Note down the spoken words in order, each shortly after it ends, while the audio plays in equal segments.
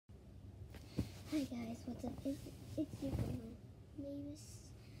Hi guys, what's up? It's your girl, Mavis.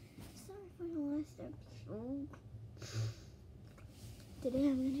 Sorry for the last episode. Today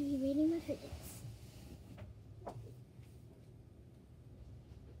I'm going to be rating my fidgets.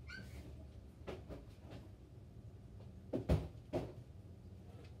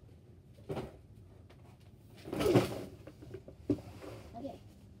 Okay,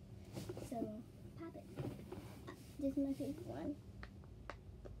 so pop it. This is my favorite one.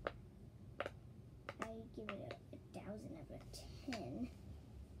 I give it a 1,000 out of 10.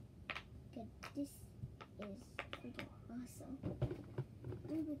 Cause this is freaking awesome.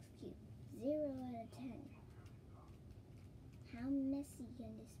 Rubik's Cube, 0 out of 10. How messy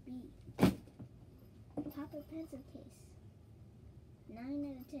can this be? Pop-up pencil case, 9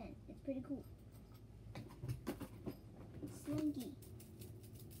 out of 10. It's pretty cool. Slinky,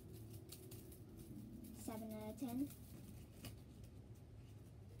 7 out of 10.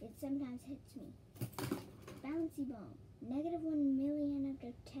 It sometimes hits me. Bouncy ball, -1,000,000 out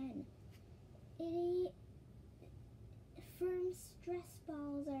of 10. Firm stress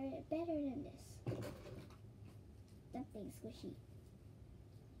balls are better than this. Something squishy.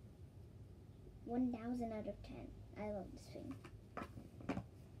 1,000 out of 10. I love this thing.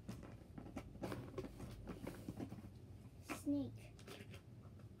 Snake,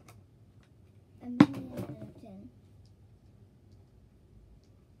 1,000,000 out of 10.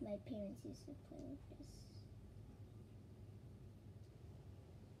 My parents used to play with this.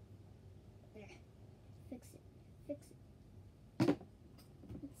 Fix it. Let's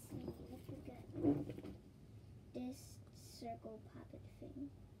see what we got. This circle poppet thing.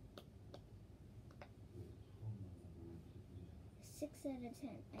 6 out of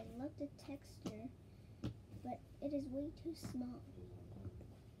 10. I love the texture, but it is way too small.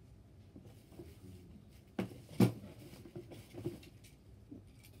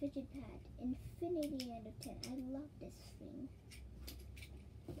 Fidget pad, infinity out of 10. I love this thing.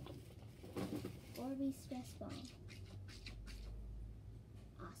 Orby stress ball.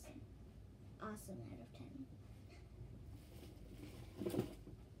 Awesome out of 10.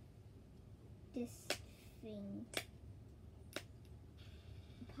 This thing,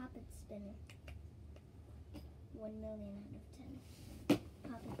 poppet spinner, 1,000,000 out of 10.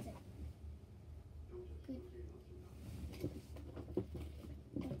 Poppet set. Good.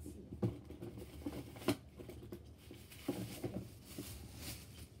 Let's see.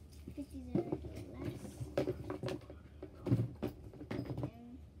 These are the last.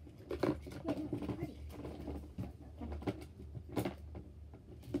 Wait, no, party.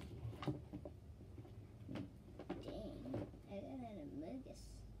 Dang, I got an Amogus.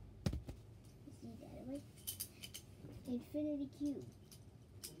 See that away? Infinity Cube.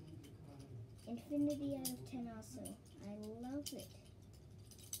 Infinity out of 10 also. I love it.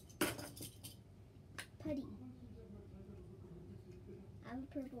 Putty. I have a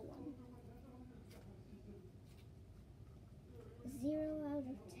purple one. 0 out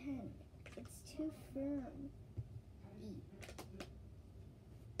of 10. It's too firm.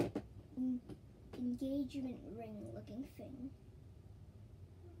 Engagement ring looking thing.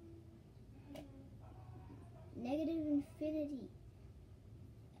 Negative infinity.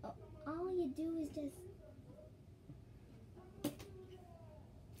 All you do is just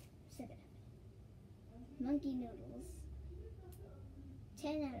suck it up. Monkey noodles.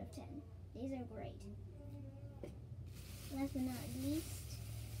 10 out of 10. These are great. Last but not least,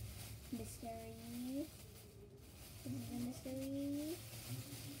 mystery. This is the mystery.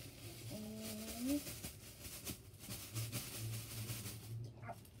 And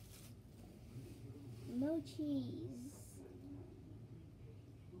mochis.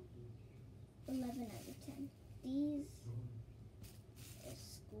 11 out of 10. These are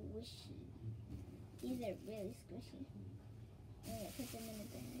squishy. These are really squishy. I'm gonna put them in the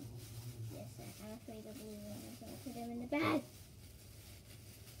bag. Yes, I'm afraid of blue ones, so I'll put them in the bag.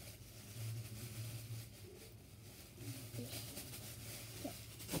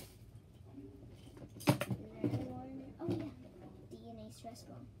 Oh yeah, DNA stress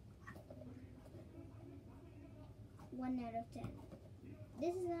ball. 1 out of 10.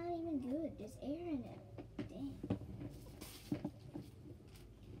 This is not even good. There's air in it. Dang.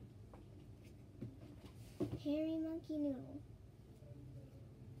 Hairy monkey noodle.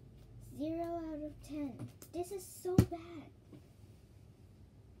 0 out of 10. This is so bad.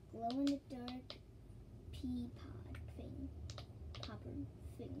 Glow in the dark pea pod thing. Popper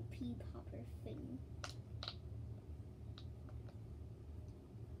thing. Pea popper thing.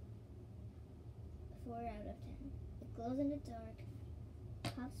 4 out of 10. It glows in the dark.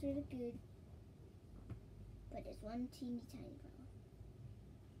 Pops really good. But there's one teeny tiny problem.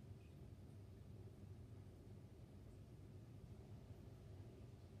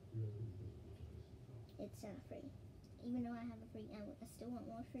 still not free. Even though I have a free, I still want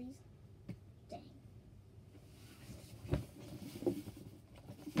more frees. Dang.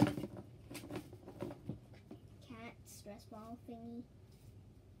 Cat, stress ball thingy.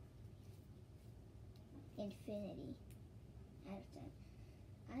 Infinity. Out of 10.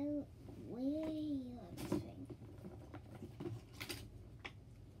 I way love this thing.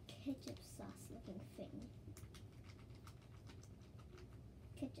 Ketchup sauce looking thing.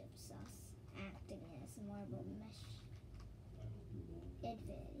 Ketchup sauce acting as marble mesh.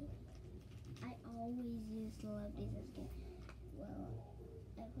 Infinity. I always used to love these as a kid. Well,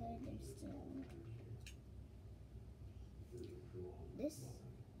 I've heard they're still. This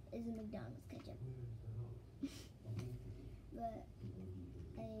is a McDonald's ketchup. But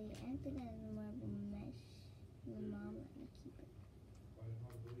I acted as a marble mesh. My mom let me keep it.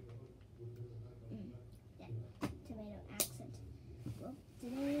 Yeah, tomato accent. Well,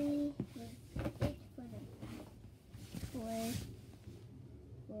 today was it for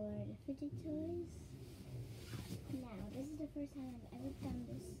the Fidget toys. Now, this is the first time I've ever done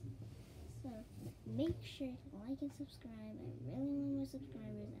this. So, make sure to like and subscribe. I really want more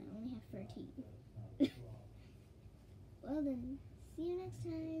subscribers. I only have 13. Well then, see you next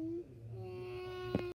time.